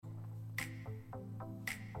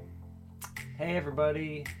Hey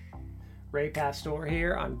everybody, Ray Pastor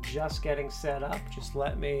here. I'm just getting set up. Just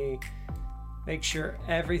let me make sure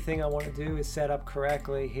everything I want to do is set up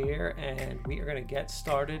correctly here, and we are going to get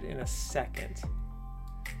started in a second. So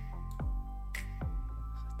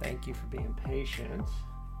thank you for being patient.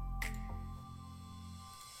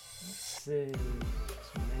 Let's see,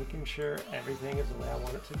 just making sure everything is the way I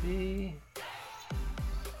want it to be.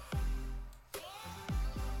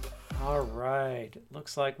 All right, it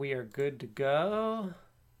looks like we are good to go.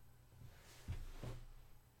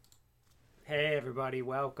 Hey everybody,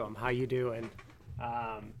 welcome. How you doing?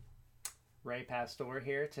 Ray Pastor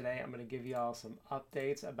here. Today I'm going to give you all some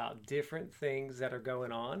updates about different things that are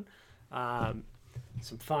going on.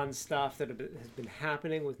 Some fun stuff that has been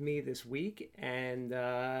happening with me this week, and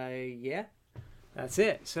yeah, that's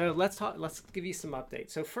it. So let's give you some updates.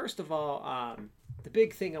 So first of all, the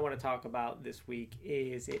big thing I want to talk about this week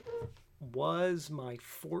is it was my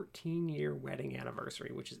 14-year wedding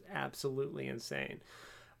anniversary, which is absolutely insane.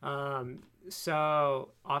 So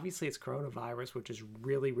obviously it's coronavirus, which is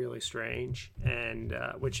really, really strange. And,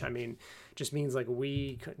 which, I mean, just means like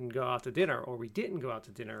we couldn't go out to dinner, or we didn't go out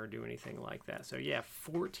to dinner or do anything like that. So yeah,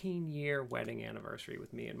 14-year wedding anniversary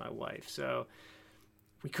with me and my wife. So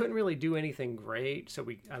we couldn't really do anything great. So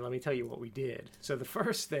let me tell you what we did. So the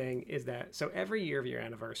first thing is that, so every year of your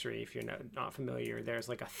anniversary, if you're not familiar, there's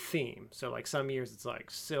like a theme. So like some years it's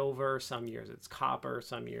like silver, some years it's copper,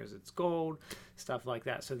 some years it's gold, stuff like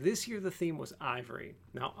that. So this year the theme was ivory.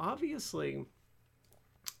 Now, obviously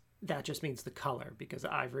that just means the color, because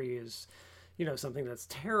ivory is, something that's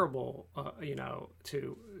terrible,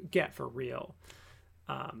 to get for real.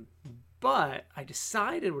 But I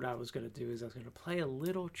decided what I was going to do is I was going to play a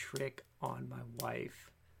little trick on my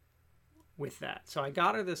wife with that. So I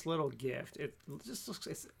got her this little gift. It just looks,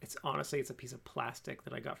 it's honestly, it's a piece of plastic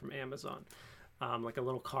that I got from Amazon, like a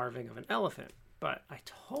little carving of an elephant. But I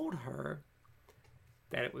told her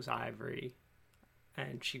that it was ivory,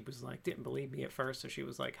 and she was like, didn't believe me at first. So she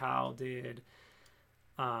was like, how did...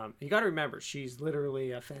 you got to remember, she's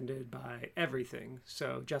literally offended by everything.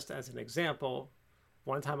 So just as an example...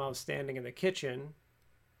 One time I was standing in the kitchen,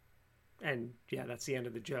 and yeah, that's the end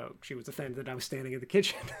of the joke. She was offended that I was standing in the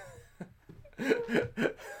kitchen.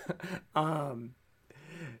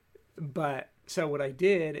 But so what I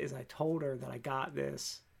did is I told her that I got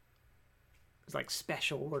this. It was like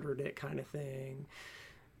special ordered it kind of thing.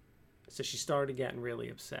 So she started getting really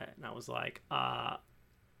upset, and I was like, I'm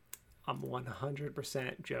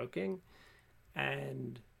 100% joking,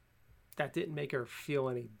 and that didn't make her feel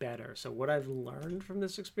any better. So what I've learned from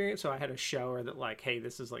this experience, so I had to show her that like, hey,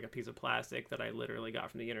 this is like a piece of plastic that I literally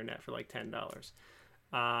got from the internet for like $10.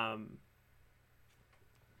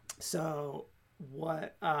 So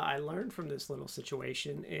what I learned from this little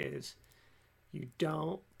situation is you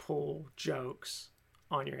don't pull jokes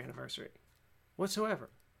on your anniversary whatsoever.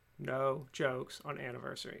 No jokes on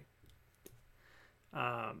anniversary.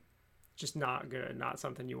 Just not good. Not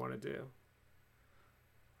something you want to do.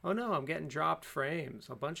 Oh no, I'm getting dropped frames.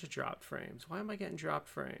 A bunch of dropped frames. Why am I getting dropped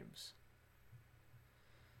frames?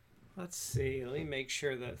 Let's see. Let me make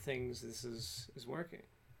sure that this is working.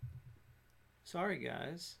 Sorry,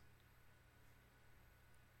 guys.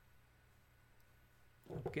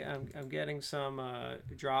 I'm getting some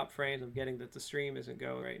drop frames. I'm getting that the stream isn't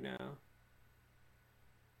going right now.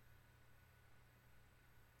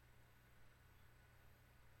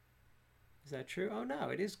 Is that true? Oh no,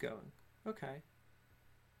 it is going. Okay.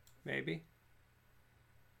 Maybe.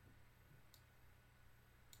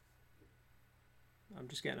 I'm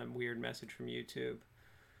just getting a weird message from YouTube.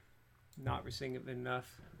 Not receiving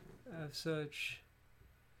enough of such.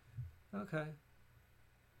 Okay.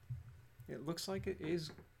 It looks like it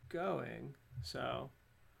is going. So,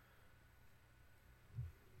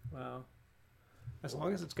 well, as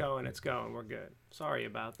long as it's going, we're good. Sorry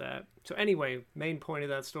about that. So anyway, main point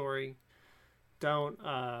of that story, don't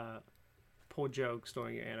pull jokes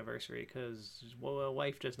during your anniversary, because a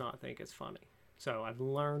wife does not think it's funny. So I've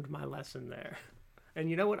learned my lesson there. And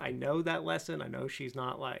you know what? I know that lesson. I know she's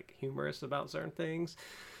not like humorous about certain things.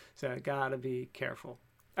 So I gotta be careful.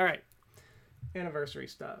 All right. Anniversary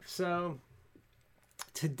stuff. So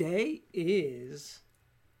today is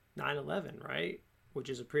 9/11, right? Which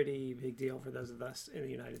is a pretty big deal for those of us in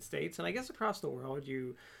the United States. And I guess across the world,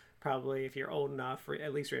 you probably, if you're old enough,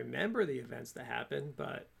 at least remember the events that happened,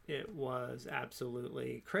 but it was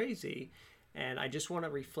absolutely crazy. And I just want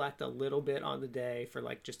to reflect a little bit on the day for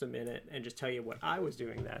like just a minute and just tell you what I was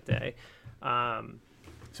doing that day.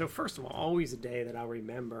 So first of all, always a day that I'll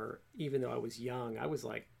remember, even though I was young. I was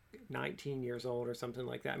like 19 years old or something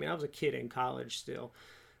like that. I mean, I was a kid in college still.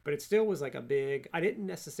 But it still was like a big, I didn't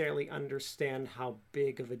necessarily understand how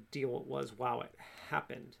big of a deal it was while it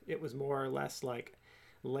happened. It was more or less like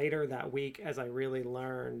later that week, as I really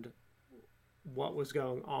learned what was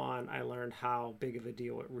going on, I learned how big of a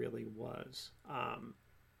deal it really was.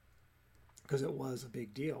 Because it was a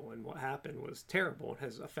big deal, and what happened was terrible and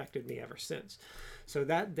has affected me ever since. So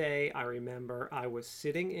that day, I remember I was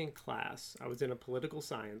sitting in class. I was in a political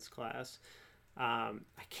science class. I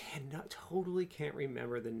totally can't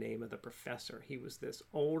remember the name of the professor. He was this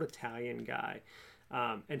old Italian guy.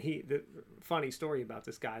 And the funny story about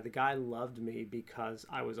this guy, the guy loved me because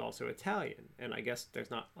I was also Italian. And I guess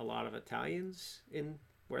there's not a lot of Italians in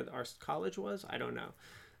where our college was. I don't know.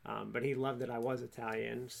 But he loved that I was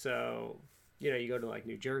Italian. So, you go to like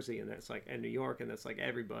New Jersey and and New York and that's like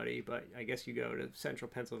everybody. But I guess you go to central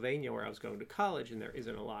Pennsylvania where I was going to college and there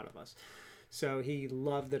isn't a lot of us. So he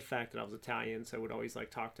loved the fact that I was Italian. So would always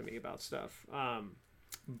like talk to me about stuff.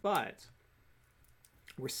 But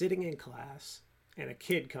we're sitting in class and a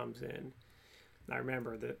kid comes in. And I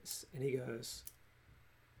remember this, and he goes,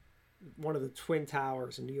 one of the Twin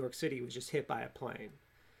Towers in New York City was just hit by a plane.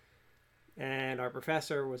 And our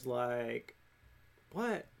professor was like,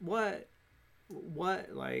 what?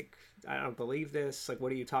 Like, I don't believe this. Like,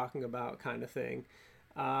 what are you talking about? Kind of thing.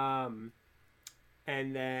 And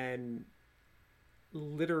then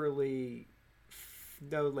literally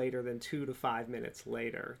no later than 2 to 5 minutes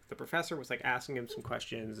later, the professor was like asking him some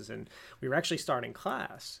questions, and we were actually starting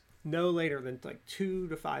class. No later than like 2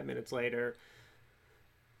 to 5 minutes later,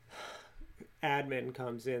 admin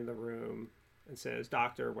comes in the room and says,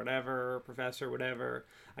 "Doctor, whatever, professor, whatever.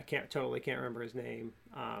 I can't remember his name.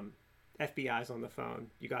 FBI's on the phone.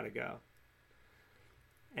 You got to go."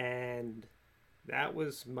 And that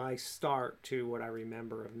was my start to what I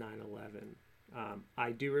remember of 9/11.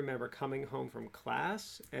 I do remember coming home from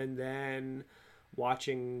class and then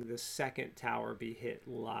watching the second tower be hit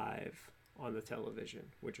live on the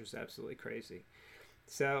television, which was absolutely crazy.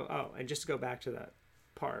 So, and just to go back to that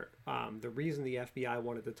part, the reason the FBI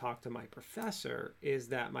wanted to talk to my professor is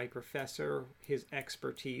that my professor, his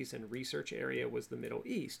expertise and research area was the Middle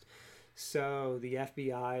East. So the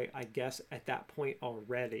FBI, I guess at that point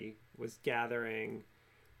already, was gathering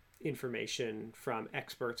information from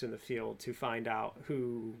experts in the field to find out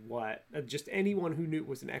just anyone who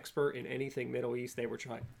was an expert in anything Middle East, they were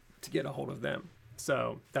trying to get a hold of them.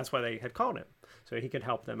 So that's why they had called him, so he could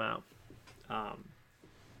help them out.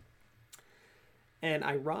 And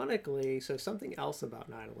ironically, so something else about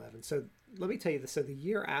 9/11. So let me tell you this. So the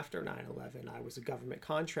year after 9/11, I was a government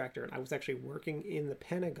contractor, and I was actually working in the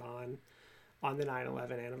Pentagon on the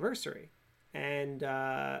 9/11 anniversary. And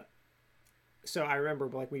so I remember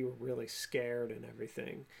like we were really scared and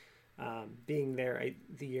everything, being there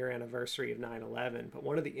the year anniversary of 9/11. But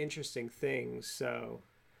one of the interesting things, so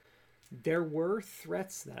there were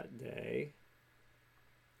threats that day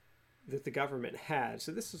that the government had.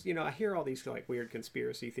 So this is, I hear all these like weird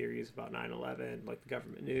conspiracy theories about 9/11, like the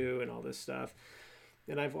government knew and all this stuff.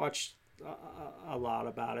 And I've watched a lot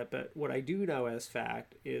about it. But what I do know as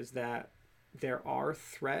fact is that there are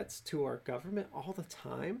threats to our government all the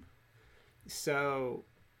time. So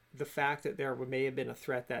the fact that there may have been a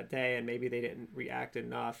threat that day and maybe they didn't react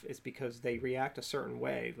enough is because they react a certain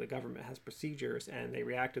way. The government has procedures and they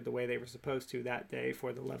reacted the way they were supposed to that day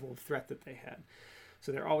for the level of threat that they had.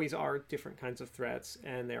 So there always are different kinds of threats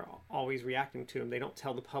and they're always reacting to them. They don't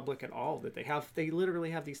tell the public at all that they literally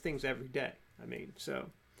have these things every day. I mean, so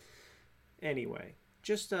anyway,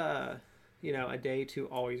 just a day to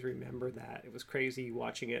always remember that. It was crazy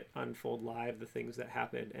watching it unfold live, the things that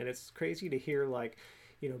happened. And it's crazy to hear, like,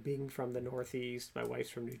 being from the Northeast, my wife's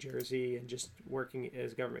from New Jersey, and just working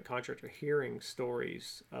as a government contractor, hearing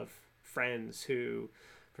stories of friends who,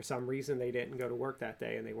 for some reason, they didn't go to work that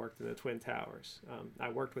day and they worked in the Twin Towers. I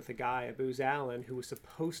worked with a guy at Booz Allen who was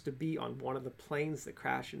supposed to be on one of the planes that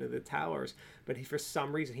crashed into the towers, but for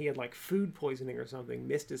some reason, he had like food poisoning or something,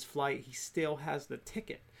 missed his flight. He still has the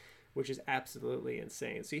ticket, which is absolutely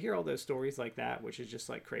insane. So you hear all those stories like that, which is just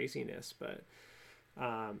like craziness. But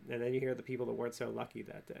and then you hear the people that weren't so lucky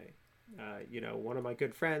that day. One of my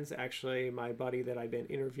good friends, actually, my buddy that I've been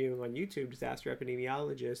interviewing on YouTube, Disaster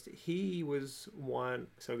Epidemiologist, he was one.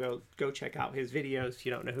 So go check out his videos. If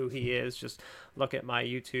you don't know who he is, just look at my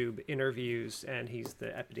YouTube interviews, and he's the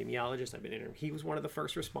epidemiologist I've been interviewing. He was one of the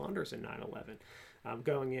first responders in 9/11.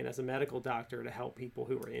 Going in as a medical doctor to help people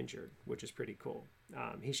who were injured, which is pretty cool.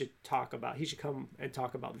 He should come and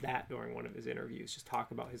talk about that during one of his interviews. Just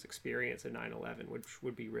talk about his experience in 9/11, which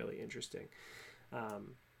would be really interesting.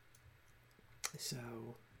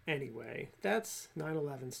 So anyway, that's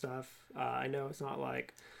 9/11 stuff. I know it's not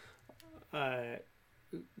like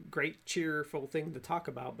great cheerful thing to talk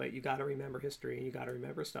about, but you got to remember history and you got to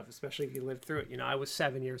remember stuff, especially if you lived through it. You know, I was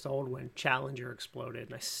 7 years old when Challenger exploded,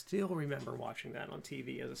 and I still remember watching that on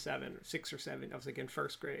TV as a 6 or 7. I was like in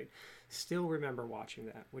first grade. Still remember watching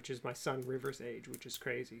that, which is my son River's age, which is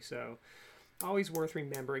crazy. So always worth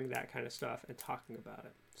remembering that kind of stuff and talking about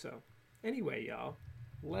it. So anyway, y'all,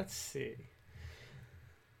 let's see.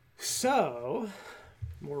 So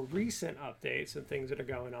more recent updates and things that are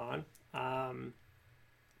going on.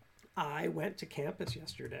 I went to campus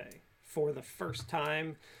yesterday for the first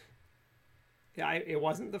time. It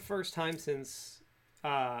wasn't the first time since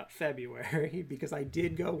February, because I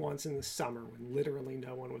did go once in the summer when literally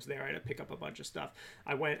no one was there. I had to pick up a bunch of stuff.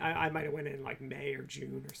 I might have went in like May or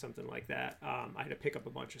June or something like that. I had to pick up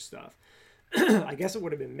a bunch of stuff. I guess it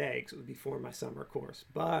would have been May because it was before my summer course.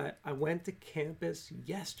 But I went to campus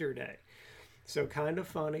yesterday. So kind of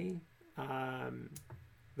funny.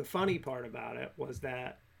 The funny part about it was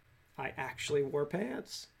that I actually wore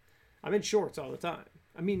pants. I'm in shorts all the time.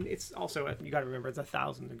 I mean, it's also, you got to remember, it's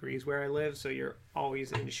 1,000 degrees where I live, so you're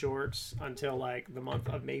always in shorts until like the month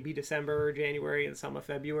of maybe December or January and some of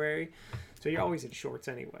February. So you're always in shorts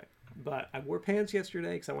anyway. But I wore pants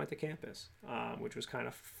yesterday because I went to campus, which was kind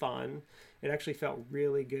of fun. It actually felt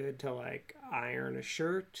really good to like iron a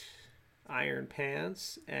shirt, iron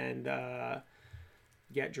pants, and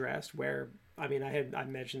get dressed. I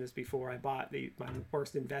mentioned this before. I bought my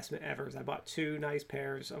worst investment ever is I bought 2 nice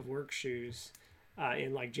pairs of work shoes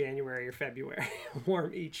in like January or February. Wore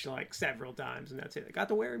them each like several times, and that's it. I got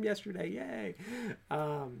to wear them yesterday. Yay.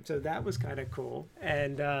 So that was kind of cool.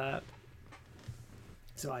 And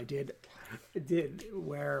so I did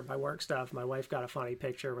wear my work stuff. My wife got a funny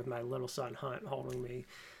picture with my little son Hunt holding me.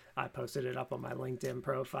 I posted it up on my LinkedIn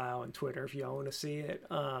profile and Twitter if y'all want to see it.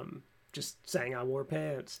 Just saying I wore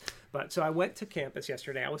pants. But so I went to campus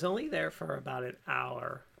yesterday. I was only there for about an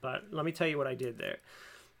hour, but let me tell you what I did there.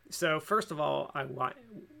 So first of all,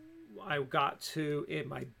 I got to, in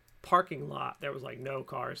my parking lot, there was like no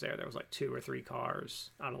cars there. There was like 2 or 3 cars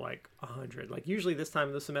out of like 100. Like usually this time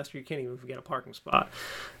of the semester, you can't even get a parking spot.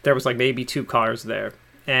 There was like maybe 2 cars there.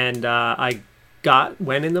 And I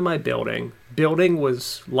went into my building. Building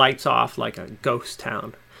was lights off like a ghost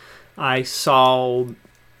town. I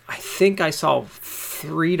think I saw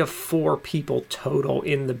 3 to 4 people total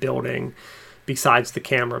in the building besides the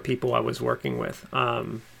camera people I was working with.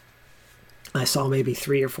 I saw maybe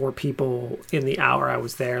 3 or 4 people in the hour I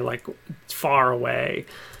was there, like far away.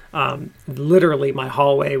 Literally, my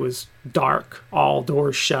hallway was dark, all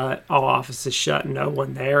doors shut, all offices shut, no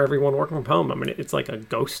one there, everyone working from home. I mean, it's like a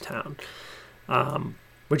ghost town,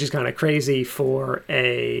 which is kind of crazy for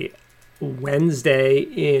a Wednesday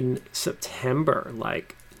in September.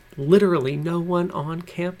 Like, literally no one on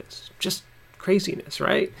campus. Just craziness,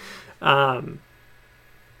 right?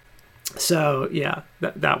 So yeah,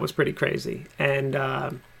 that was pretty crazy. And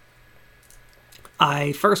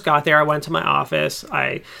I first got there, I went to my office.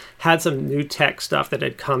 I had some new tech stuff that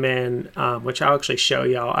had come in, which I'll actually show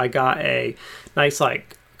y'all. I got a nice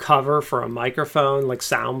like cover for a microphone, like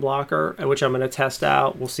sound blocker, which I'm going to test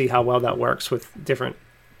out. We'll see how well that works with different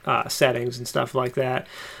settings and stuff like that.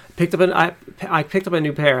 I picked up a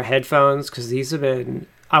new pair of headphones because these have been.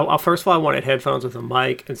 First of all, I wanted headphones with a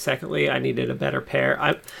mic, and secondly, I needed a better pair.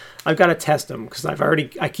 I've got to test them because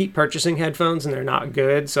I keep purchasing headphones and they're not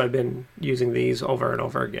good, so I've been using these over and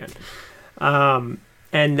over again. And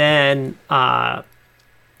then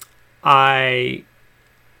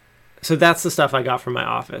so that's the stuff I got from my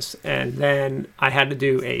office, and then I had to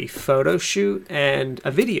do a photo shoot and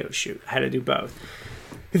a video shoot. I had to do both.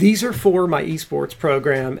 These are for my esports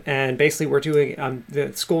program, and basically we're doing,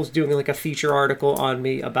 the school's doing like a feature article on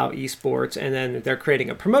me about esports, and then they're creating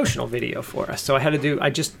a promotional video for us. So I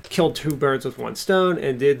just killed 2 birds with 1 stone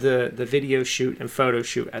and did the video shoot and photo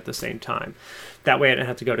shoot at the same time. That way I didn't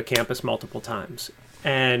have to go to campus multiple times.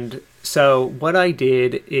 And so what I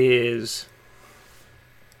did is,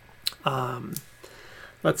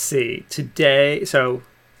 let's see, today, so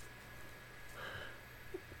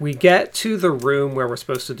we get to the room where we're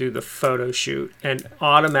supposed to do the photo shoot, and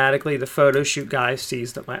automatically the photo shoot guy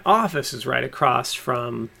sees that my office is right across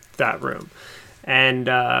from that room. And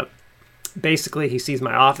basically he sees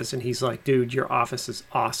my office and he's like, dude, your office is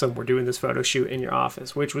awesome. We're doing this photo shoot in your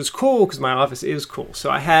office, which was cool because my office is cool. So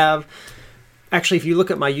I have actually, if you look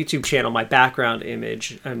at my YouTube channel, my background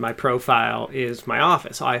image and my profile is my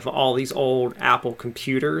office. I have all these old Apple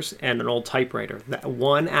computers and an old typewriter. That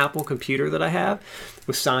one Apple computer that I have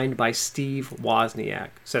was signed by Steve Wozniak.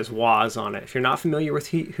 It says Woz on it. If you're not familiar with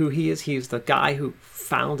who he is, he's the guy who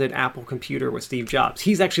founded Apple Computer with Steve Jobs.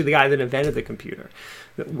 He's actually the guy that invented the computer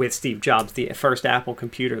with Steve Jobs, the first Apple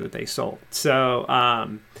computer that they sold. So,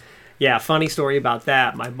 yeah, funny story about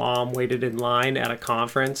that. My mom waited in line at a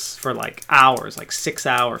conference for like hours, like 6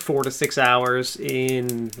 hours, 4 to 6 hours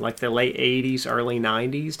in like the late 80s, early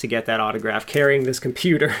 90s to get that autograph carrying this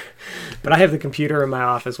computer. But I have the computer in my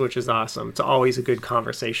office, which is awesome. It's always a good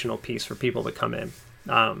conversational piece for people to come in.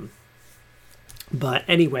 But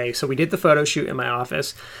anyway, so we did the photo shoot in my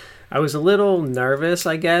office. I was a little nervous,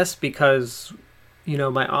 I guess, because, you know,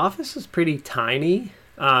 my office is pretty tiny.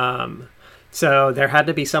 So there had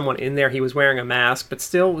to be someone in there. He was wearing a mask, but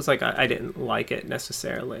still was like, I didn't like it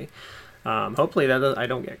necessarily. Hopefully that I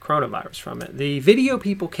don't get coronavirus from it. The video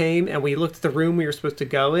people came and we looked at the room we were supposed to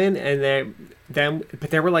go in, and but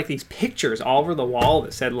there were like these pictures all over the wall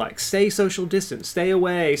that said like, stay social distance, stay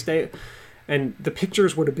away, stay. And the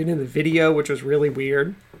pictures would have been in the video, which was really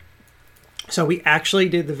weird. So we actually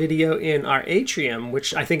did the video in our atrium,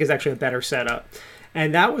 which I think is actually a better setup.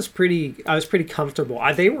 And that was I was pretty comfortable.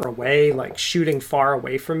 They were away, like shooting far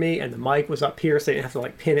away from me, and the mic was up here, so they didn't have to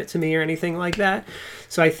like pin it to me or anything like that.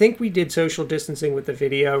 So I think we did social distancing with the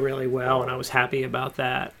video really well, and I was happy about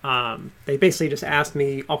that. They basically just asked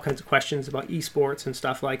me all kinds of questions about esports and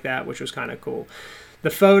stuff like that, which was kind of cool. The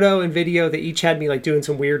photo and video, they each had me like doing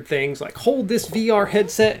some weird things, like hold this VR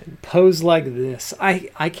headset and pose like this.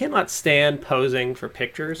 I cannot stand posing for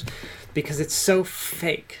pictures because it's so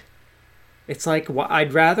fake. It's like,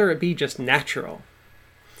 I'd rather it be just natural.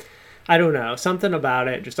 I don't know. Something about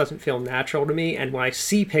it just doesn't feel natural to me. And when I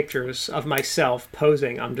see pictures of myself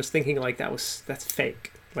posing, I'm just thinking like that's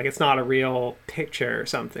fake. Like it's not a real picture or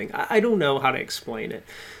something. I don't know how to explain it.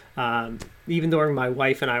 Even during my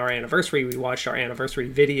wife and our anniversary, we watched our anniversary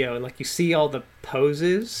video, and like you see all the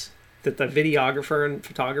poses that the videographer and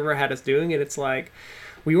photographer had us doing, and it's like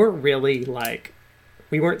we weren't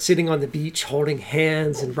sitting on the beach holding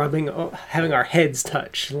hands and having our heads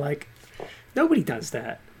touch. Like, nobody does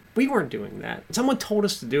that. We weren't doing that. Someone told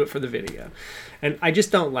us to do it for the video. And I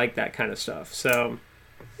just don't like that kind of stuff. So,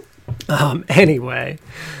 anyway.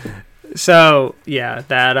 So, yeah,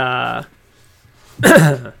 that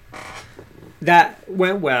that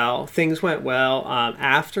went well. Things went well.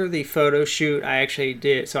 After the photo shoot, I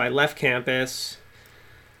left campus.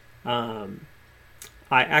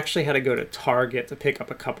 I actually had to go to Target to pick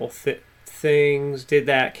up a couple things. Did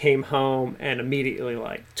that, came home, and immediately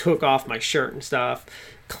like took off my shirt and stuff,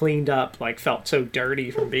 cleaned up, like felt so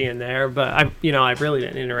dirty from being there. But I really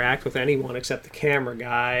didn't interact with anyone except the camera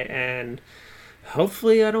guy, and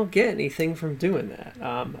hopefully I don't get anything from doing that.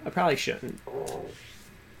 I probably shouldn't.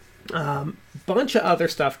 Bunch of other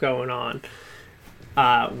stuff going on.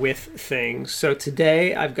 With things. So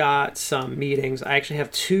today I've got some meetings. I actually have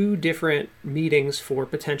 2 different meetings for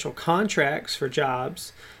potential contracts for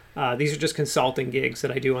jobs. These are just consulting gigs that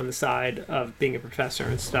I do on the side of being a professor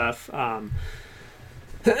and stuff.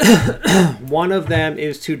 One of them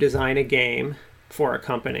is to design a game for a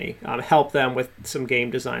company, help them with some game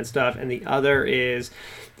design stuff, and the other is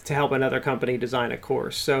to help another company design a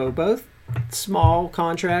course. So both small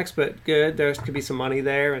contracts, but good. There could be some money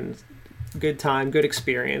there and good time, good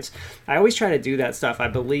experience. I always try to do that stuff. I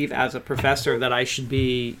believe as a professor that I should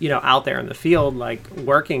be, out there in the field, like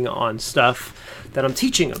working on stuff that I'm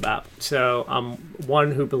teaching about. So I'm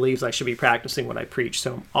one who believes I should be practicing what I preach.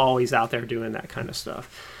 So I'm always out there doing that kind of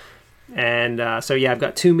stuff. And so, yeah, I've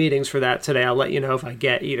got 2 meetings for that today. I'll let you know if I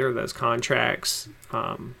get either of those contracts.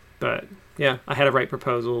 But yeah, I had to write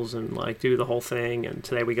proposals and like do the whole thing. And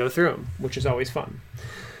today we go through them, which is always fun.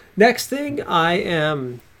 Next thing, I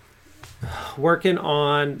am working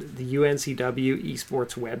on the UNCW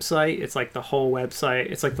esports website. It's like the whole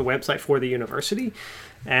website. It's like the website for the university.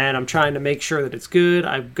 And I'm trying to make sure that it's good.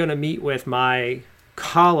 I'm going to meet with my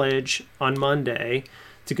college on Monday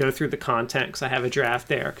to go through the content because I have a draft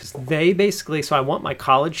there. Because so I want my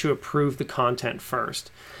college to approve the content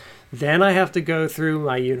first. Then I have to go through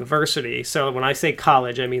my university. So when I say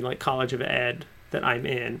college, I mean like College of Ed that I'm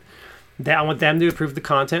in. I want them to approve the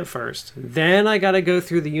content first. Then I got to go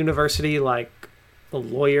through the university, like the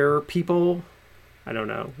lawyer people. I don't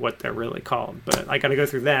know what they're really called, but I got to go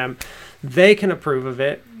through them. They can approve of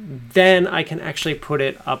it. then I can actually put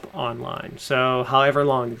it up online. So however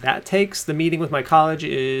long that takes, the meeting with my college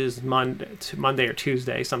is Monday or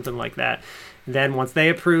Tuesday, something like that. Then once they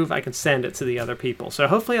approve, I can send it to the other people. So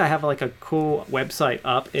hopefully I have like a cool website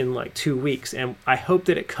up in like 2 weeks. And I hope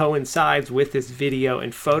that it coincides with this video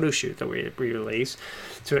and photo shoot that we release.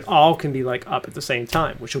 So it all can be like up at the same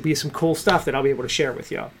time, which will be some cool stuff that I'll be able to share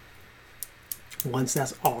with y'all once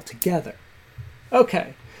that's all together.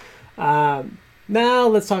 Okay. Now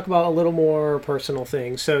let's talk about a little more personal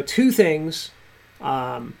things. So 2 things.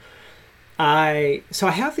 I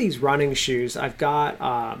have these running shoes. I've got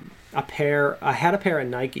I had a pair of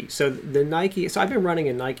Nike. So I've been running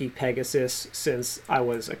a Nike Pegasus since I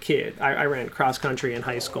was a kid. I ran cross country in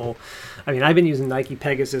high school. I mean, I've been using Nike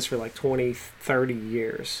Pegasus for like 20, 30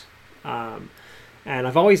 years. And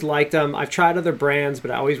I've always liked them. I've tried other brands,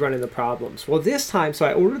 but I always run into problems. Well, this time, so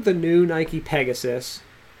I ordered the new Nike Pegasus,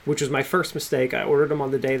 which was my first mistake. I ordered them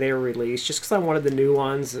on the day they were released just because I wanted the new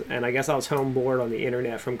ones. And I guess I was home bored on the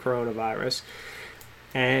internet from coronavirus.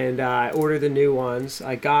 And I ordered the new ones.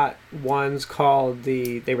 I got ones called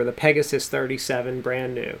they were the Pegasus 37,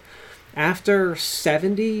 brand new. After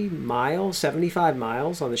 75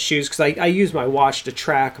 miles on the shoes, because I use my watch to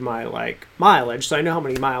track my like mileage, so I know how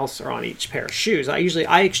many miles are on each pair of shoes. I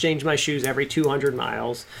exchange my shoes every 200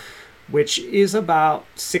 miles, which is about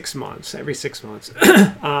 6 months, every 6 months.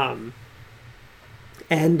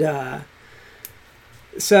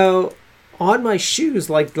 So on my shoes,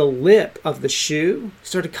 like the lip of the shoe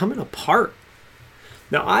started coming apart.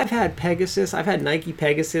 Now I've had Nike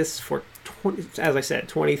Pegasus for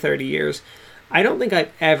 20, 30 years. I don't think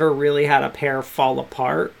I've ever really had a pair fall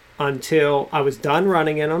apart until I was done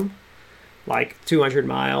running in them, like 200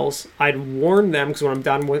 miles. I'd worn them because when I'm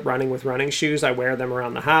done with running shoes, I wear them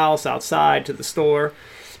around the house, outside, to the store.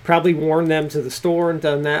 Probably worn them to the store and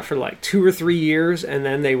done that for like 2 or 3 years, and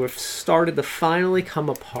then they started to finally come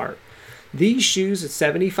apart. These shoes at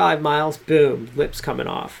 75 miles, boom, lips coming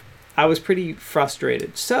off. I was pretty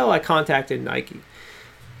frustrated. So I contacted Nike.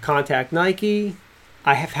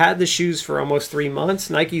 I have had the shoes for almost 3 months.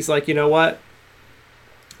 Nike's like, you know what?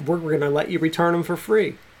 We're going to let you return them for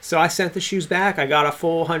free. So I sent the shoes back. I got a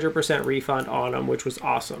full 100% refund on them, which was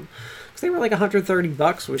awesome. Because they were like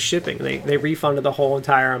 $130 with shipping. They refunded the whole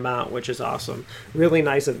entire amount, which is awesome. Really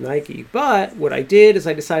nice of Nike. But what I did is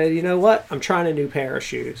I decided, you know what? I'm trying a new pair of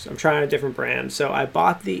shoes. I'm trying a different brand. So I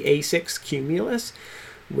bought the Asics Cumulus,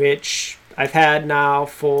 which I've had now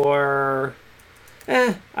for,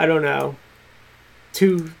 I don't know,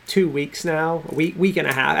 two weeks now, a week and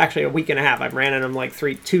a half. Actually, a week and a half. I've ran in them like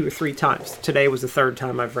 2 or 3 times. Today was the 3rd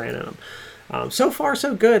time I've ran in them. So far,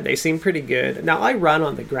 so good. They seem pretty good. Now, I run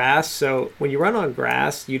on the grass, so when you run on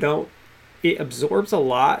grass, it absorbs a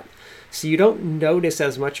lot, so you don't notice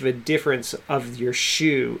as much of a difference of your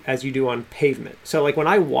shoe as you do on pavement. So like when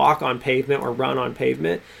I walk on pavement or run on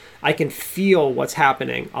pavement, I can feel what's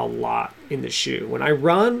happening a lot in the shoe. When I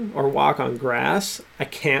run or walk on grass, I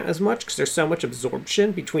can't as much because there's so much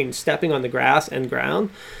absorption between stepping on the grass and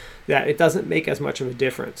ground that it doesn't make as much of a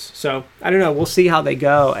difference. So I don't know. We'll see how they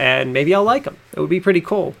go, and maybe I'll like them. It would be pretty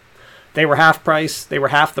cool. They were half price. They were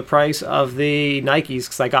half the price of the Nikes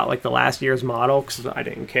because I got like the last year's model because I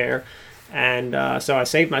didn't care. And so I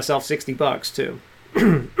saved myself $60 too.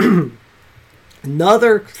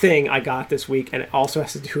 Another thing I got this week, and it also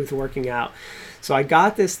has to do with working out. So I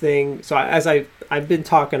got this thing. So as I've been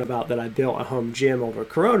talking about that I built a home gym over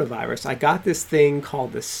coronavirus, I got this thing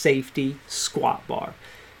called the Safety Squat Bar.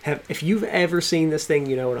 If you've ever seen this thing,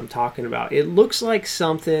 you know what I'm talking about. It looks like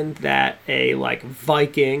something that a like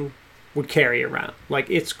Viking would carry around. Like,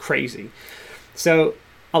 it's crazy. So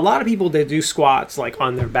a lot of people, they do squats like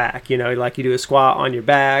on their back, you know, like you do a squat on your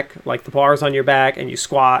back, like the bar's on your back, and you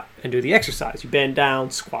squat and do the exercise. You bend down,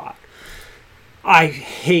 squat.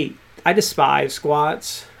 I despise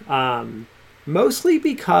squats, mostly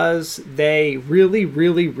because they really,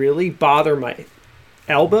 really, really bother my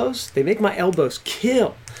elbows. They make my elbows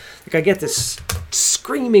kill. Like, I get this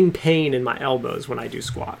screaming pain in my elbows when I do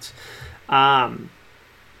squats.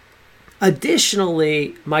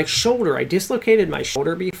 Additionally, my shoulder, I dislocated my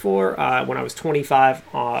shoulder before when I was 25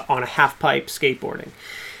 on a half pipe skateboarding.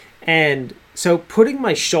 And so putting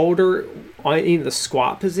my shoulder in the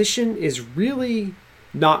squat position is really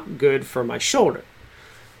not good for my shoulder.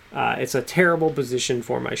 It's a terrible position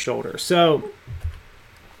for my shoulder. So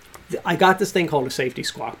I got this thing called a safety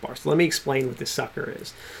squat bar. So let me explain what this sucker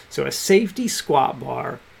is. So a safety squat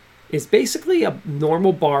bar is basically a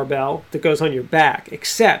normal barbell that goes on your back,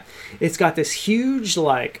 except it's got this huge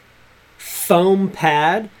like foam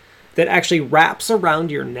pad that actually wraps around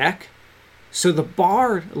your neck So the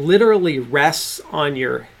bar literally rests on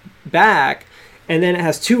your back, and then it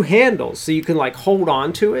has two handles, so you can like hold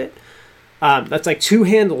on to it. That's like two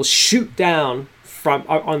handles shoot down from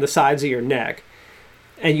on the sides of your neck,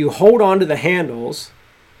 and you hold on to the handles,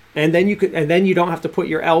 and then you don't have to put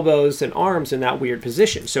your elbows and arms in that weird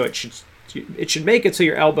position. So it should make it so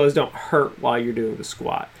your elbows don't hurt while you're doing the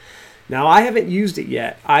squat. Now, I haven't used it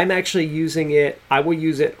yet. I'm actually using it. I will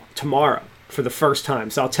use it tomorrow for the first time.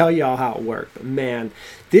 So I'll tell y'all how it worked. But man,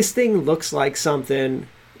 this thing looks like something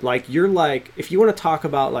like if you want to talk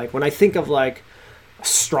about like, when I think of like a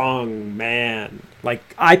strong man, like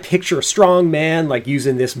I picture a strong man like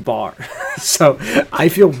using this bar. So I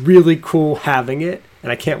feel really cool having it,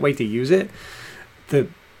 and I can't wait to use it.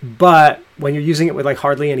 But when you're using it with like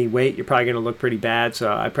hardly any weight, you're probably going to look pretty bad.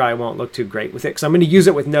 So I probably won't look too great with it, because I'm going to use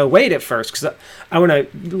it with no weight at first, because I want to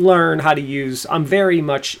learn how to use. I'm very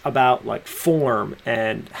much about like form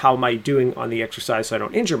and how am I doing on the exercise so I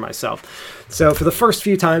don't injure myself. So for the first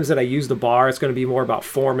few times that I use the bar, it's going to be more about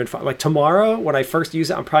form and fun. Like tomorrow, when I first use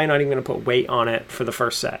it, I'm probably not even going to put weight on it for the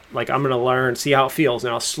first set. Like I'm going to learn, see how it feels,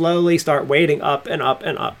 and I'll slowly start weighting up and up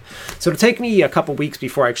and up. So it'll take me a couple weeks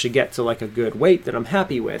before I actually get to like a good weight that I'm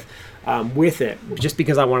happy with it, just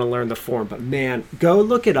because I want to learn the form. But man, go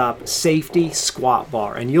look it up, Safety Squat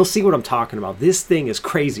Bar, and you'll see what I'm talking about. This thing is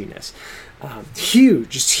craziness.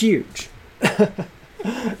 Huge, it's huge.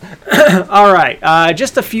 All right,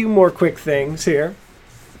 just a few more quick things here,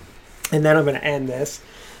 and then I'm going to end this.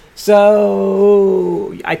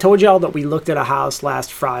 So I told y'all that we looked at a house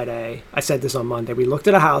last Friday. I said this on Monday. We looked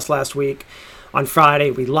at a house last week. On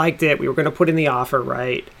Friday, we liked it. We were going to put in the offer,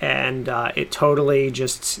 right? And it totally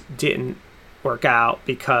just didn't work out,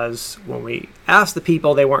 because when we asked the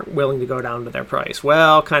people, they weren't willing to go down to their price.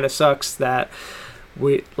 Well, kind of sucks that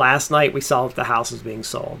last night we saw that the house was being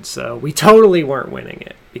sold. So we totally weren't winning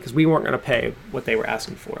it, because we weren't going to pay what they were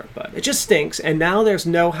asking for. But it just stinks. And now there's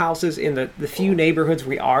no houses in the few neighborhoods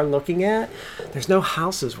we are looking at. There's no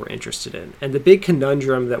houses we're interested in. And the big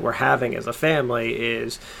conundrum that we're having as a family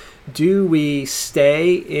is, do we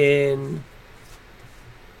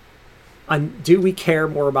care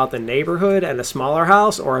more about the neighborhood and a smaller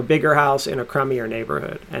house, or a bigger house in a crummier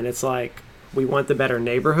neighborhood? And it's like, we want the better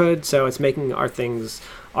neighborhood, so it's making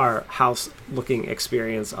our house looking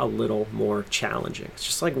experience a little more challenging. It's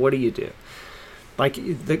just like, what do you do? Like,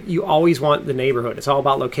 you always want the neighborhood. It's all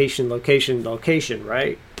about location, location, location,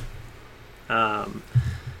 right?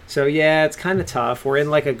 So yeah, it's kind of tough. We're in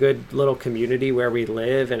like a good little community where we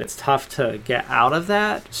live, and it's tough to get out of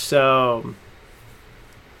that. So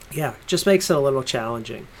yeah, it just makes it a little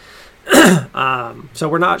challenging. So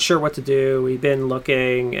we're not sure what to do. We've been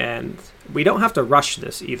looking, and we don't have to rush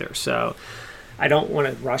this either. So I don't want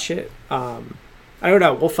to rush it. I don't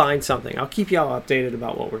know. We'll find something. I'll keep y'all updated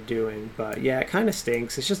about what we're doing. But yeah, it kind of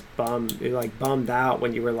stinks. It's just you're like bummed out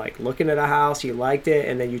when you were like looking at a house, you liked it,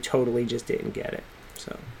 and then you totally just didn't get it.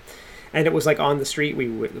 So. And it was like on the street we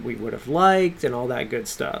would have liked, and all that good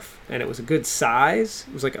stuff. And it was a good size.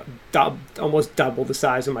 It was like almost double the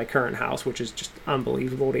size of my current house, which is just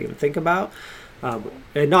unbelievable to even think about.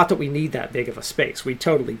 And not that we need that big of a space. We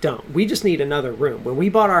totally don't. We just need another room. When we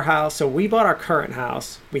bought our house, so we bought our current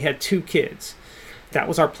house, we had 2 kids. That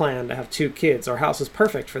was our plan, to have 2 kids. Our house is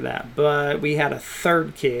perfect for that. But we had a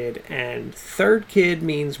 3rd kid, and 3rd kid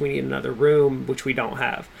means we need another room, which we don't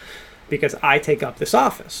have, because I take up this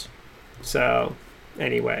office. So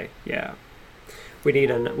anyway, yeah, we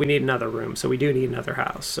need another room, so we do need another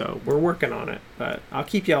house. So we're working on it, but I'll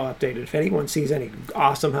keep y'all updated. If anyone sees any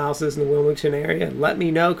awesome houses in the Wilmington area, let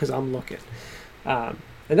me know, because I'm looking. And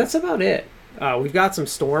that's about it. We've got some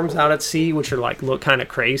storms out at sea, which are like look kind of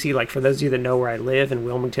crazy. Like, for those of you that know where I live in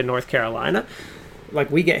Wilmington, North Carolina,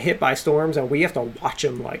 like we get hit by storms and we have to watch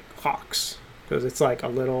them like hawks, because it's like a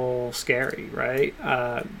little scary, right?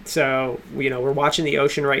 So, we're watching the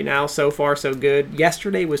ocean right now. So far, so good.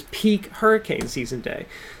 Yesterday was peak hurricane season day.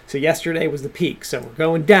 So yesterday was the peak. So we're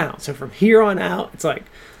going down. So from here on out, it's like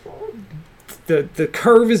the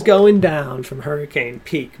curve is going down from hurricane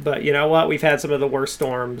peak. But you know what? We've had some of the worst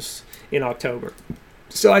storms in October.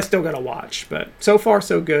 So I still got to watch. But so far,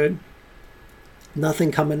 so good.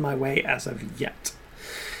 Nothing coming my way as of yet.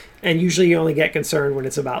 And usually you only get concerned when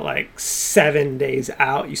it's about like 7 days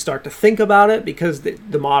out. You start to think about it, because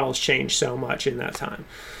the models change so much in that time.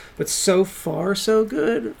 But so far, so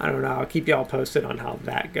good. I don't know. I'll keep y'all posted on how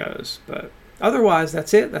that goes. But otherwise,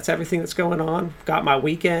 that's it. That's everything that's going on. Got my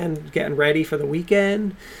weekend, getting ready for the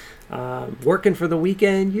weekend. Working for the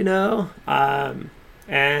weekend,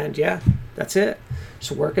 and yeah, that's it.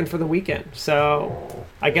 Just working for the weekend. So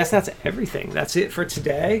I guess that's everything. That's it for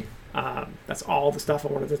today. That's all the stuff I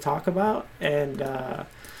wanted to talk about, and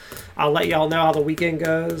I'll let y'all know how the weekend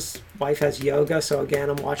goes. Wife has yoga, so again,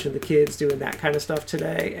 I'm watching the kids doing that kind of stuff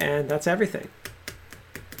today, and that's everything.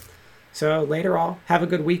 So later all, have a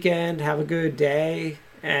good weekend, have a good day,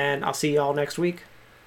 and I'll see y'all next week.